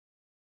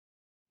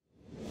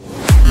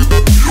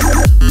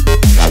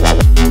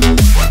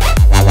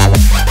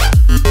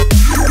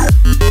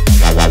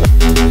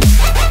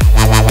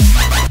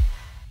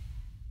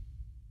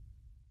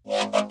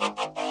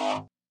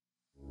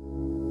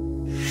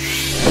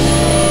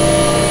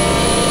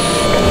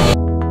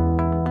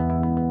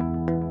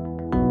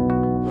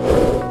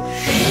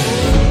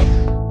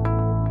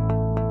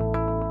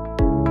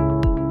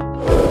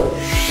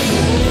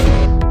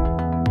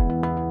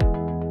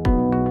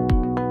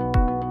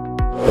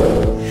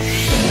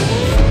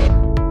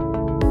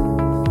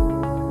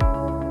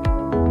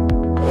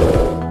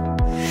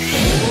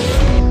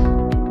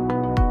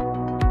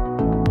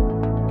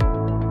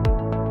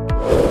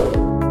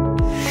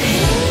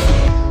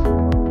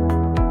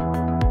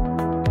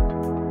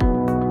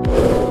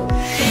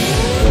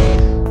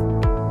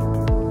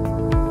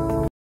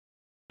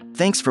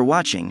Thanks for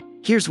watching.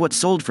 Here's what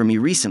sold for me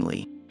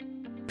recently.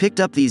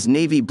 Picked up these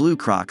Navy Blue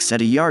Crocs at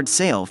a yard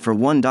sale for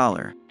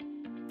 $1.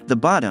 The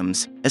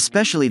bottoms,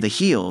 especially the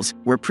heels,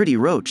 were pretty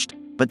roached,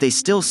 but they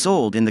still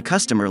sold and the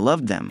customer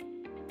loved them.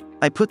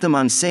 I put them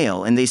on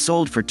sale and they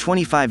sold for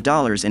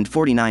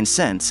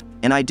 $25.49,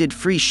 and I did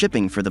free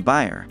shipping for the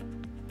buyer.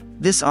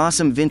 This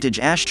awesome vintage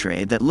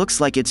ashtray that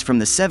looks like it's from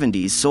the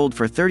 70s sold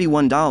for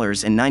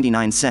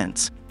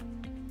 $31.99.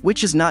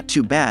 Which is not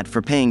too bad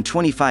for paying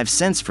 25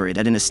 cents for it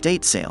at an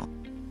estate sale.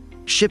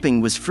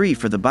 Shipping was free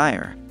for the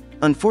buyer.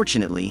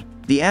 Unfortunately,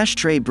 the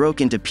ashtray broke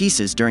into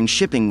pieces during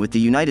shipping with the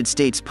United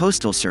States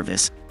Postal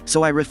Service,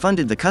 so I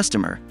refunded the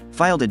customer,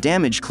 filed a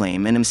damage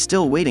claim, and am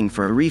still waiting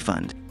for a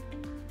refund.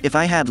 If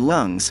I had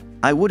lungs,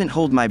 I wouldn't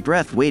hold my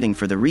breath waiting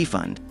for the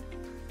refund.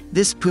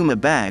 This Puma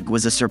bag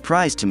was a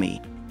surprise to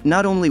me.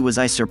 Not only was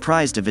I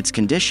surprised of its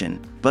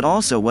condition, but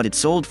also what it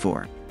sold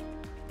for.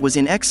 Was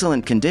in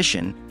excellent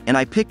condition, and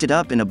I picked it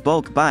up in a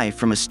bulk buy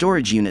from a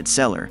storage unit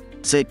seller,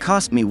 so it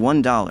cost me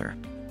 $1.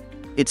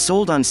 It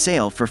sold on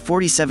sale for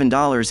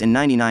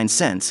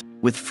 $47.99,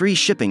 with free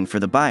shipping for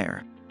the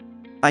buyer.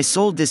 I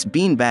sold this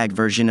beanbag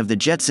version of the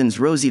Jetsons'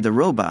 Rosie the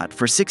Robot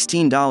for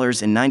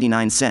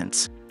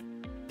 $16.99.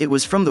 It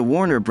was from the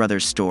Warner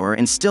Brothers store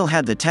and still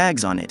had the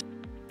tags on it.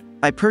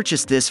 I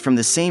purchased this from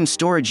the same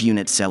storage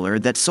unit seller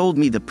that sold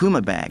me the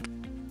Puma bag.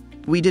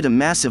 We did a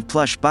massive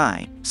plush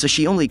buy, so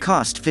she only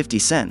cost 50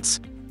 cents.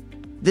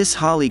 This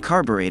Holly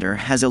carburetor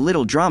has a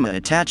little drama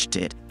attached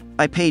to it.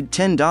 I paid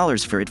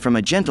 $10 for it from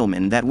a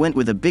gentleman that went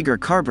with a bigger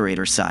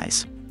carburetor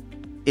size.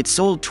 It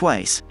sold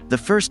twice. The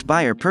first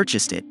buyer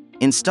purchased it,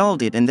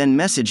 installed it, and then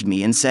messaged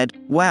me and said,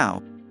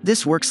 "Wow,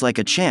 this works like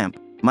a champ,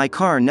 my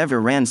car never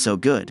ran so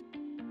good."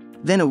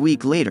 Then a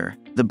week later,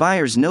 the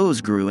buyer's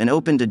nose grew and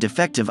opened a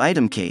defective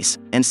item case,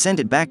 and sent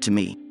it back to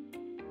me.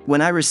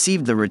 When I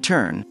received the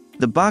return,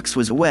 the box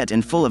was wet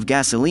and full of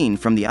gasoline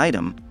from the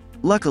item.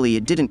 Luckily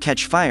it didn't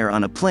catch fire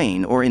on a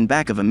plane or in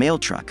back of a mail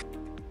truck.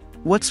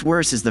 What's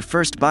worse is the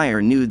first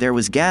buyer knew there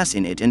was gas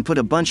in it and put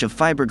a bunch of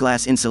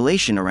fiberglass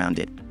insulation around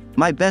it.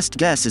 My best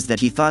guess is that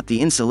he thought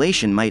the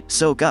insulation might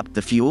soak up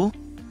the fuel?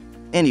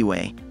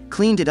 Anyway,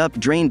 cleaned it up,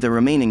 drained the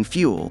remaining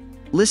fuel,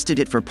 listed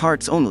it for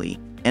parts only,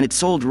 and it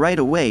sold right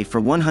away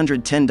for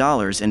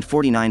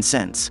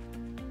 $110.49.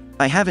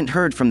 I haven't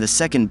heard from the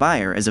second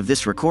buyer as of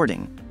this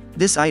recording.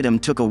 This item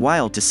took a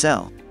while to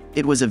sell.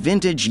 It was a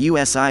vintage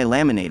USI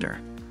laminator.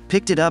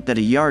 Picked it up at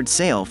a yard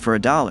sale for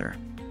 $1.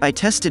 I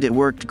tested it,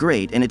 worked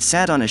great, and it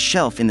sat on a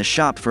shelf in the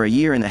shop for a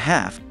year and a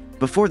half,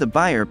 before the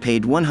buyer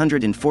paid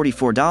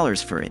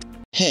 $144 for it.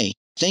 Hey,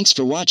 thanks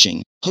for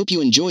watching. Hope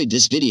you enjoyed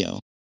this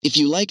video. If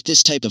you liked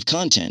this type of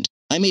content,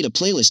 I made a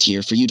playlist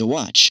here for you to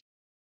watch.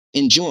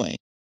 Enjoy.